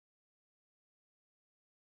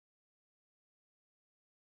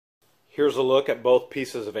Here's a look at both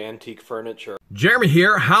pieces of antique furniture. Jeremy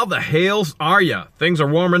here. How the Hales are ya? Things are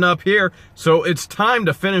warming up here, so it's time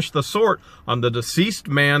to finish the sort on the deceased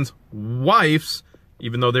man's wife's,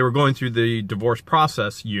 even though they were going through the divorce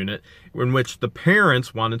process unit, in which the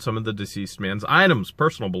parents wanted some of the deceased man's items,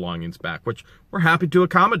 personal belongings back, which we're happy to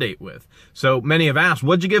accommodate with. So many have asked,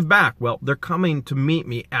 what'd you give back? Well, they're coming to meet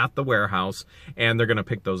me at the warehouse, and they're going to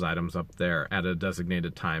pick those items up there at a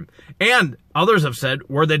designated time. And others have said,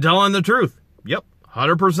 were they telling the truth? Yep,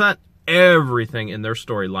 100%. Everything in their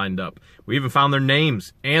story lined up. We even found their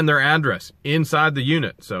names and their address inside the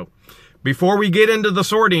unit. So before we get into the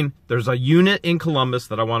sorting, there's a unit in Columbus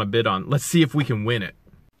that I want to bid on. Let's see if we can win it.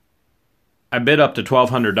 I bid up to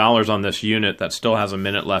 $1,200 on this unit that still has a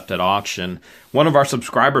minute left at auction. One of our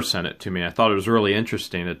subscribers sent it to me. I thought it was really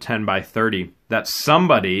interesting, a 10 by 30 that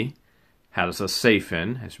somebody had a safe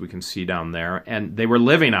in, as we can see down there, and they were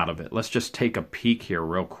living out of it. Let's just take a peek here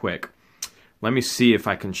real quick. Let me see if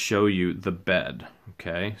I can show you the bed.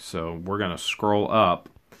 Okay, so we're going to scroll up.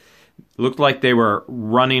 Looked like they were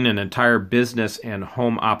running an entire business and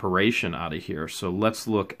home operation out of here. So let's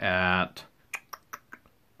look at,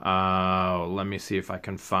 let me see if I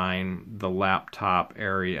can find the laptop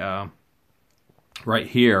area right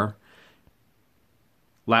here.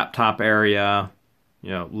 Laptop area,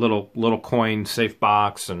 you know, little coin safe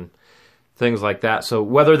box and things like that. So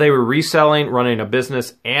whether they were reselling, running a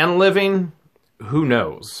business, and living, who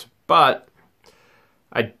knows? But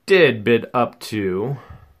I did bid up to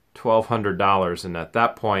 $1,200, and at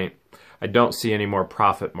that point I don't see any more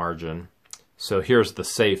profit margin. So here's the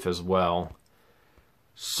safe as well.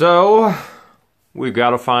 So we've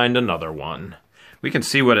got to find another one. We can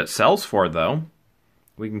see what it sells for, though.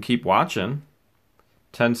 We can keep watching.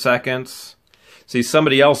 10 seconds. See,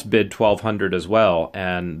 somebody else bid $1,200 as well,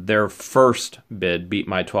 and their first bid beat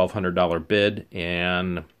my $1,200 bid,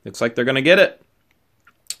 and looks like they're going to get it.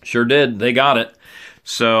 Sure did. They got it.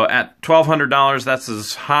 So at $1,200, that's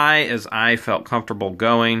as high as I felt comfortable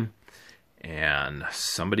going, and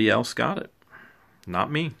somebody else got it.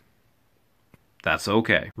 Not me. That's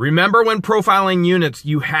okay. Remember, when profiling units,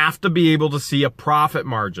 you have to be able to see a profit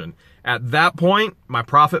margin. At that point, my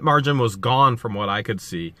profit margin was gone from what I could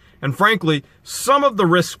see. And frankly, some of the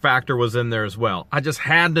risk factor was in there as well. I just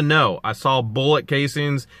had to know. I saw bullet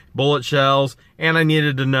casings, bullet shells, and I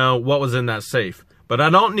needed to know what was in that safe. But I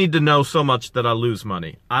don't need to know so much that I lose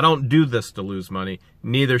money. I don't do this to lose money.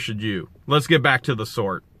 Neither should you. Let's get back to the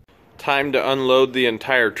sort. Time to unload the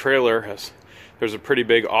entire trailer. There's a pretty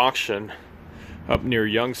big auction up near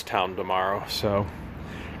Youngstown tomorrow. So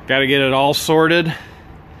got to get it all sorted.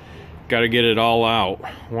 Got to get it all out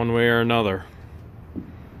one way or another.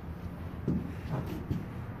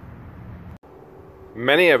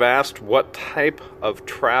 Many have asked what type of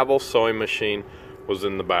travel sewing machine was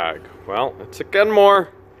in the bag. Well, it's a Kenmore.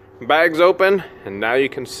 Bag's open, and now you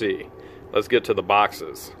can see. Let's get to the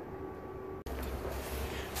boxes.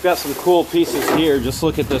 We've got some cool pieces here. Just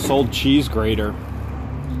look at this old cheese grater.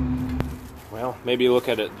 Well, maybe look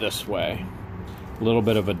at it this way. A little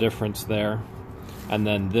bit of a difference there. And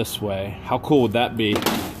then this way. How cool would that be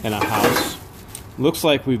in a house? Looks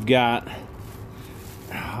like we've got,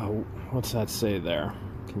 what's that say there?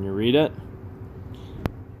 Can you read it?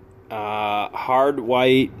 Hard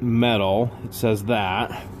white metal. It says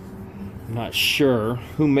that. I'm not sure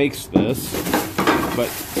who makes this, but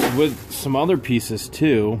with some other pieces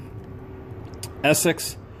too.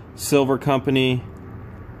 Essex Silver Company.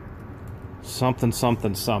 Something,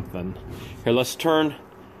 something, something. Here, let's turn.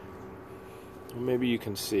 Maybe you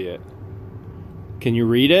can see it. Can you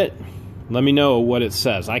read it? Let me know what it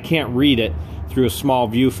says. I can't read it through a small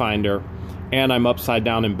viewfinder, and I'm upside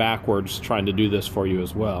down and backwards trying to do this for you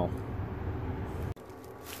as well.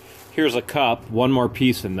 Here's a cup, one more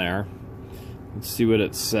piece in there. Let's see what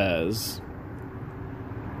it says.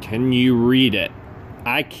 Can you read it?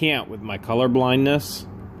 I can't with my color blindness.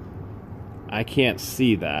 I can't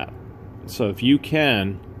see that. So if you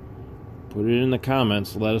can, put it in the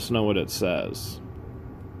comments, let us know what it says.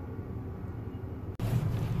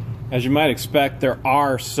 As you might expect, there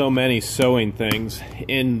are so many sewing things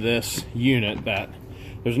in this unit that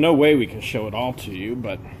there's no way we can show it all to you,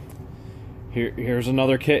 but here's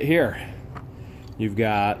another kit here. You've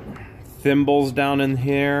got thimbles down in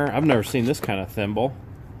here. I've never seen this kind of thimble.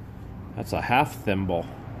 That's a half thimble.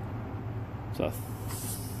 It's a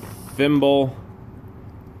thimble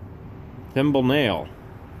nail.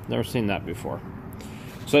 Never seen that before.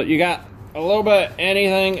 So you got a little bit of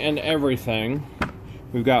anything and everything.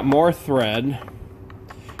 We've got more thread.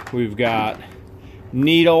 We've got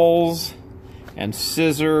needles and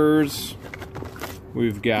scissors.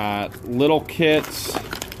 We've got little kits.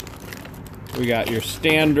 We got your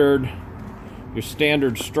standard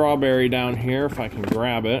strawberry down here, if I can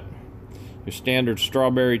grab it. Your standard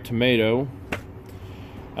strawberry tomato.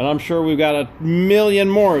 And I'm sure we've got a million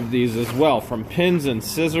more of these as well, from pins and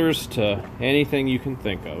scissors to anything you can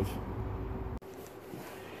think of.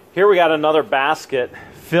 Here we got another basket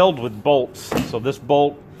filled with bolts. So this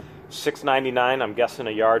bolt, $6.99, I'm guessing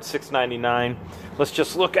a yard, $6.99. Let's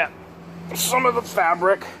just look at some of the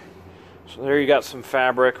fabric. So there you got some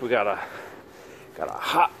fabric. We got a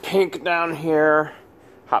hot pink down here.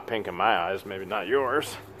 Hot pink in my eyes, maybe not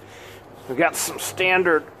yours. We got some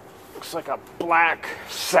standard, looks like a black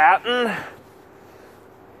satin.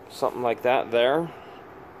 Something like that there.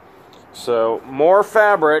 So more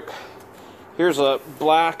fabric. Here's a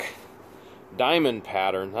black diamond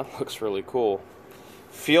pattern. That looks really cool.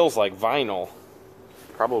 Feels like vinyl.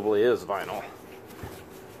 Probably is vinyl.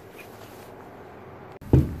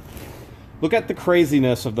 Look at the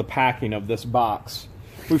craziness of the packing of this box.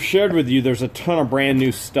 We've shared with you there's a ton of brand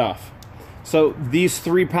new stuff. So these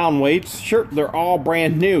 3-pound weights, sure, they're all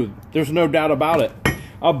brand new. There's no doubt about it.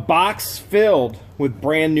 A box filled with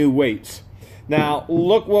brand new weights. Now,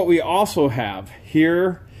 look what we also have.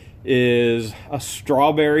 Here is a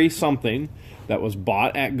strawberry something that was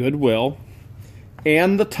bought at Goodwill.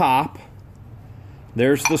 And the top.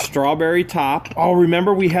 There's the strawberry top. Oh,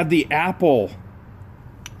 remember we had the apple.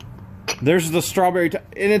 There's the strawberry top.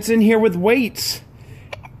 And it's in here with weights.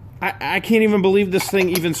 I can't even believe this thing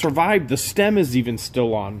even survived. The stem is even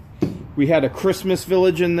still on. We had a Christmas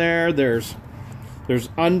village in there. There's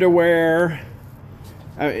underwear.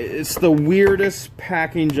 It's the weirdest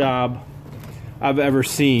packing job I've ever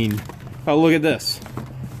seen. Oh, look at this.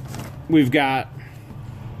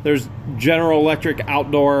 There's General Electric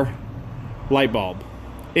outdoor light bulb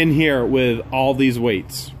in here with all these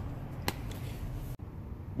weights.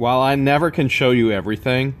 While I never can show you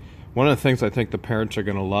everything, one of the things I think the parents are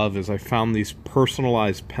going to love is I found these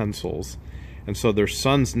personalized pencils. And so their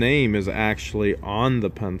son's name is actually on the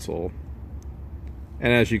pencil.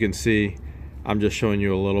 And as you can see, I'm just showing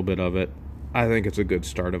you a little bit of it. I think it's a good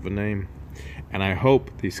start of a name. And I hope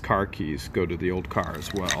these car keys go to the old car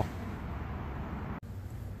as well.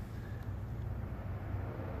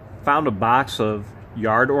 Found a box of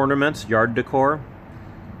yard ornaments, yard decor.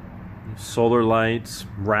 Solar lights,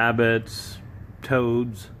 rabbits,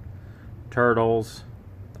 toads, turtles,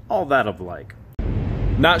 all that of like.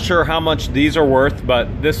 Not sure how much these are worth,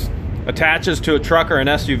 but this attaches to a truck or an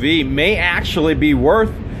SUV. May actually be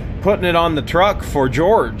worth putting it on the truck for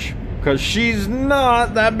George, because she's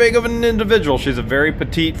not that big of an individual. She's a very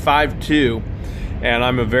petite 5'2", and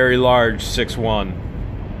I'm a very large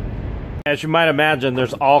 6'1". As you might imagine,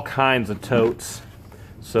 there's all kinds of totes.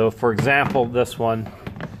 So for example, this one,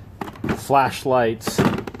 flashlights,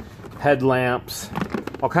 headlamps,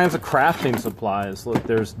 all kinds of crafting supplies. Look,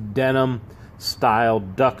 there's denim style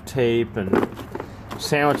duct tape and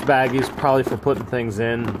sandwich baggies, probably for putting things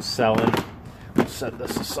in and selling. Let's set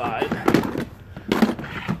this aside.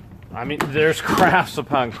 I mean, there's crafts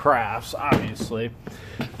upon crafts, obviously.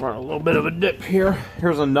 We're on a little bit of a dip here.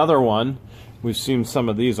 Here's another one. We've seen some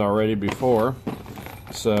of these already before.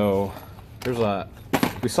 So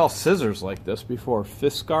we saw scissors like this before,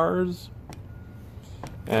 Fiskars.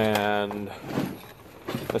 And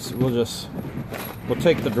we'll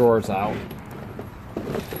take the drawers out.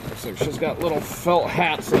 So she's got little felt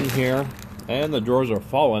hats in here, and the drawers are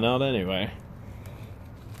falling out anyway.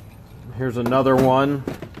 Here's another one.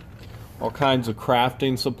 All kinds of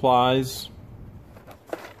crafting supplies.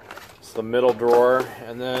 It's the middle drawer,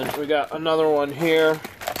 and then we got another one here.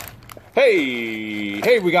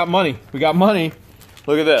 Hey, we got money. We got money.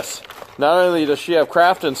 Look at this. Not only does she have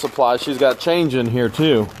crafting supplies, she's got change in here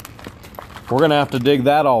too. We're gonna have to dig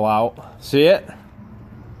that all out. See it?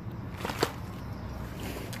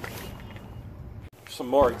 Some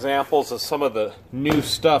more examples of some of the new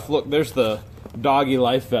stuff. Look, there's the doggy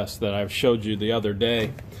life vest that I showed you the other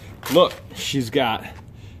day. Look, she's got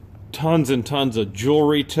tons and tons of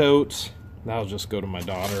jewelry totes. That'll just go to my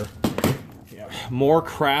daughter. Yeah. More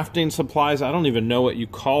crafting supplies. I don't even know what you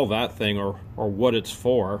call that thing or what it's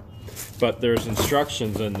for, but there's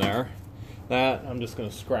instructions in there. That, I'm just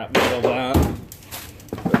gonna scrap metal that.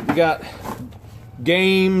 We got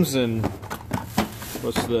games and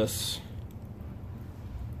what's this?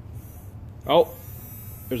 Oh,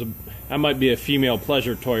 that might be a female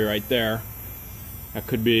pleasure toy right there. That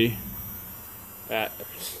could be. That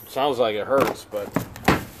sounds like it hurts, but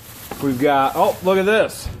we've got. Oh, look at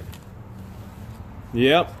this.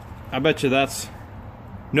 Yep, I bet you that's.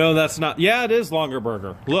 No, that's not. Yeah, it is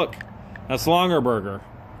Longerburger. Look, that's Longerburger.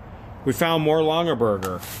 We found more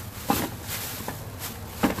Longerburger.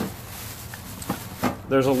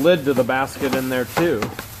 there's a lid to the basket in there too.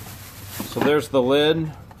 So there's the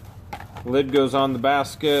lid. Lid goes on the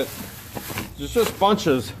basket. There's just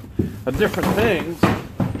bunches of different things.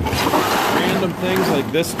 Random things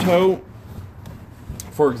like this tote.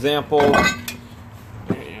 For example,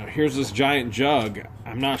 here's this giant jug.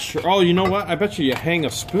 I'm not sure. Oh, you know what? I bet you hang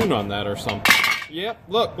a spoon on that or something. Yep,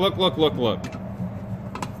 look, look, look, look, look.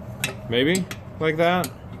 Maybe like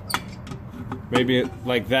that. Maybe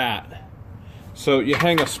like that. So you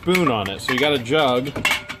hang a spoon on it. So you got a jug.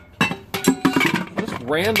 Just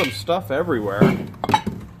random stuff everywhere.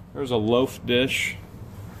 There's a loaf dish.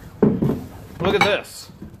 Look at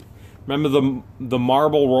this. Remember the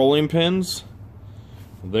marble rolling pins?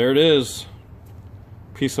 There it is.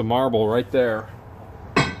 Piece of marble right there.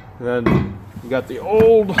 And then you got the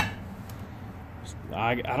old,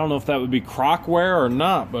 I don't know if that would be crockware or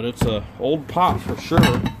not, but it's a old pot for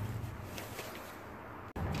sure.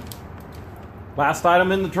 Last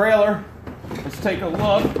item in the trailer. Let's take a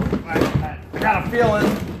look. I got a feeling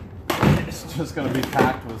it's just going to be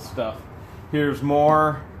packed with stuff. Here's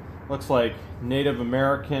more. Looks like Native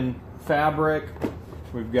American fabric.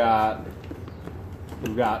 We've got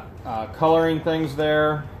coloring things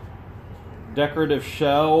there, decorative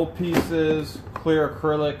shell pieces, clear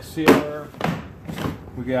acrylic sealer.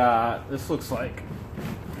 We got, this looks like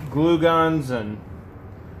glue guns, and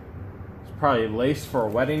it's probably lace for a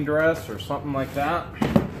wedding dress or something like that.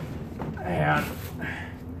 And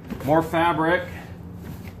more fabric,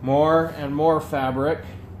 more and more fabric.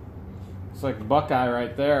 It's like Buckeye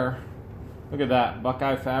right there. Look at that,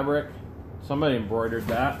 Buckeye fabric. Somebody embroidered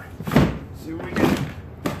that. Let's see what we get.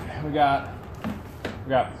 We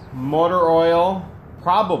got motor oil,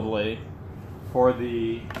 probably for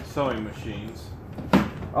the sewing machines.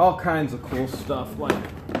 All kinds of cool stuff like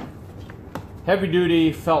heavy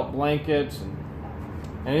duty felt blankets and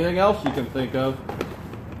anything else you can think of.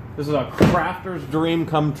 This is a crafter's dream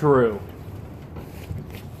come true.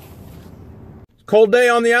 Cold day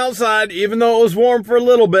on the outside, even though it was warm for a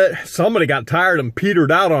little bit. Somebody got tired and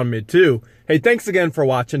petered out on me too. Hey, thanks again for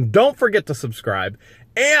watching. Don't forget to subscribe.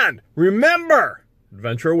 And remember,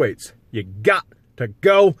 adventure awaits. You got to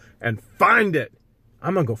go and find it.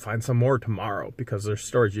 I'm going to go find some more tomorrow because there's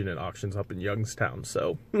storage unit auctions up in Youngstown.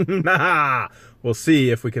 So we'll see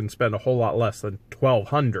if we can spend a whole lot less than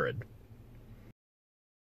 $1,200.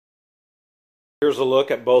 Here's a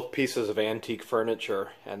look at both pieces of antique furniture,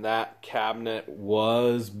 and that cabinet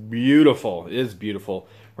was beautiful. It is beautiful.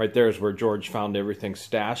 Right there is where George found everything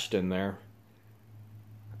stashed in there.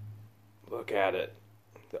 Look at it.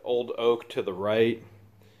 The old oak to the right,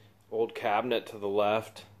 old cabinet to the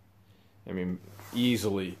left. I mean,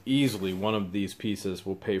 easily one of these pieces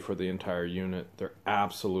will pay for the entire unit. They're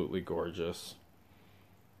absolutely gorgeous.